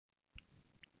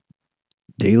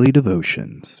Daily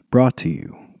Devotions, brought to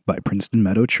you by Princeton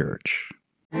Meadow Church.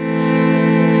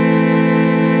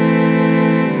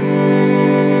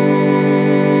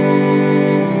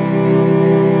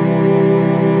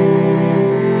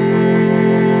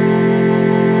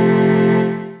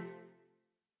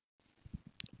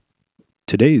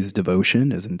 Today's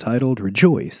devotion is entitled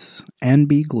Rejoice and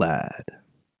Be Glad.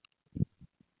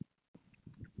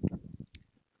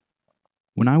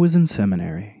 When I was in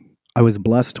seminary, I was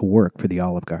blessed to work for the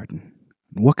Olive Garden.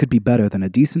 What could be better than a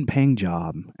decent paying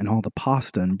job and all the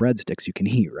pasta and breadsticks you can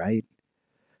eat, right?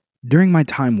 During my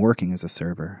time working as a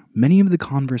server, many of the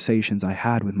conversations I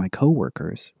had with my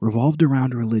coworkers revolved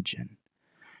around religion.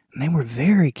 And they were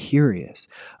very curious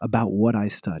about what I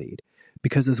studied,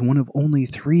 because as one of only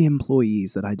 3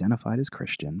 employees that identified as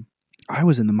Christian, I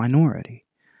was in the minority.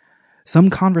 Some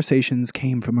conversations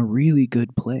came from a really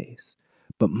good place,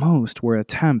 but most were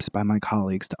attempts by my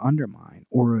colleagues to undermine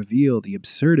or reveal the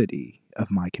absurdity of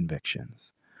my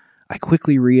convictions. I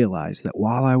quickly realized that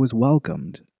while I was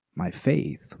welcomed, my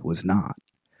faith was not.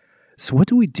 So what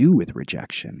do we do with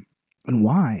rejection? And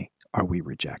why are we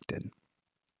rejected?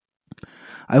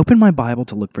 I opened my Bible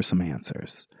to look for some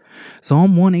answers.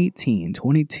 Psalm 118,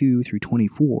 22 through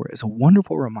 24 is a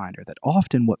wonderful reminder that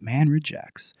often what man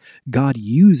rejects, God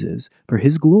uses for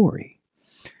his glory.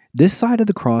 This side of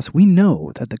the cross, we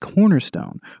know that the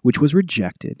cornerstone which was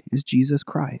rejected is Jesus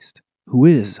Christ, who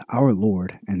is our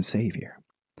Lord and Savior.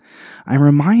 I'm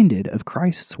reminded of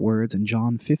Christ's words in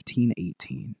John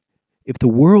 15:18. If the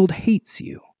world hates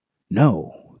you,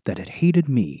 know that it hated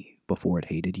me before it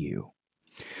hated you.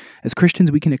 As Christians,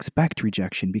 we can expect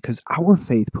rejection because our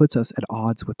faith puts us at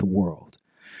odds with the world.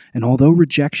 And although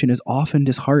rejection is often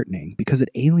disheartening because it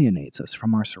alienates us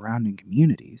from our surrounding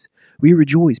communities, we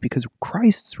rejoice because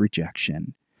Christ's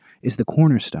rejection is the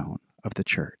cornerstone of the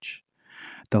church.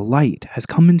 The light has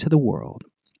come into the world,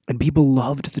 and people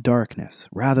loved the darkness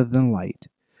rather than light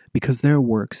because their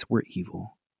works were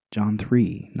evil. John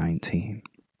 3:19.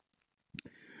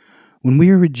 When we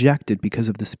are rejected because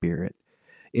of the Spirit,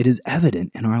 it is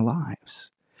evident in our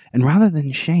lives. And rather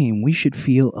than shame, we should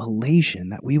feel elation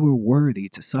that we were worthy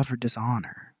to suffer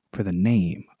dishonor for the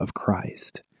name of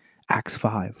Christ. Acts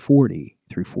 5:40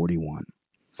 through 41.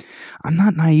 I'm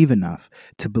not naive enough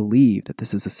to believe that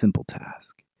this is a simple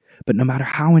task. But no matter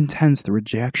how intense the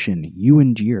rejection you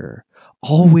endure,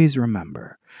 always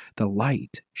remember the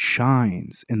light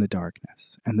shines in the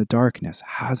darkness, and the darkness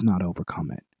has not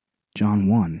overcome it. John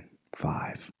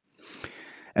 1:5.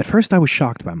 At first, I was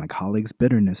shocked by my colleagues'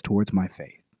 bitterness towards my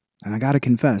faith. And I gotta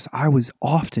confess, I was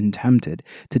often tempted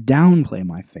to downplay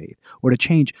my faith or to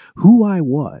change who I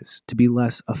was to be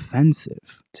less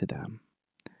offensive to them.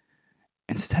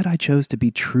 Instead, I chose to be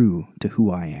true to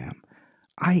who I am.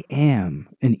 I am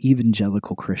an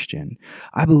evangelical Christian.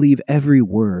 I believe every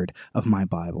word of my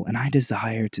Bible, and I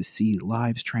desire to see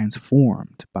lives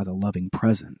transformed by the loving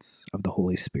presence of the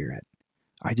Holy Spirit.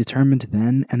 I determined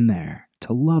then and there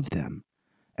to love them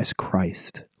as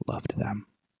Christ loved them.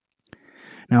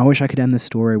 Now, I wish I could end this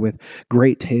story with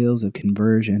great tales of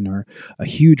conversion or a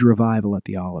huge revival at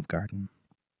the Olive Garden.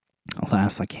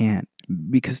 Alas, I can't,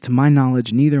 because to my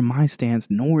knowledge, neither my stance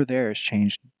nor theirs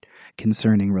changed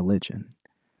concerning religion.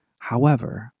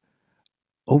 However,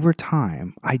 over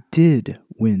time, I did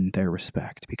win their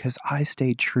respect because I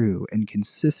stayed true and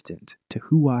consistent to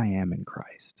who I am in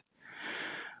Christ.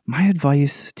 My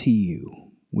advice to you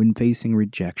when facing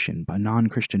rejection by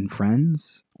non-Christian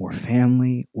friends or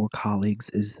family or colleagues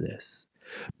is this: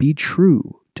 be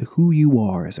true to who you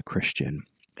are as a Christian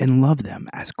and love them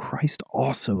as Christ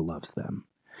also loves them.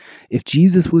 If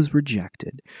Jesus was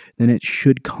rejected, then it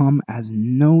should come as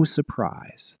no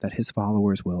surprise that his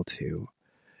followers will too.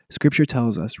 Scripture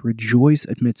tells us, rejoice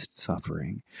amidst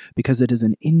suffering, because it is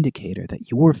an indicator that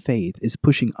your faith is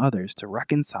pushing others to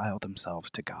reconcile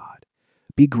themselves to God.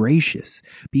 Be gracious,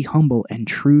 be humble, and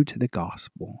true to the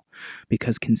gospel,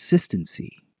 because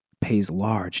consistency pays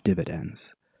large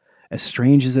dividends. As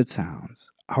strange as it sounds,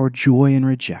 our joy in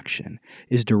rejection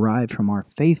is derived from our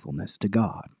faithfulness to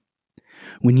God.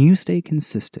 When you stay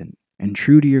consistent and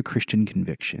true to your Christian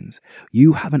convictions,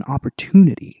 you have an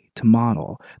opportunity to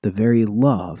model the very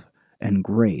love and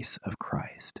grace of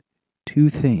Christ, 2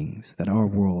 things that our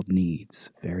world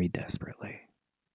needs very desperately.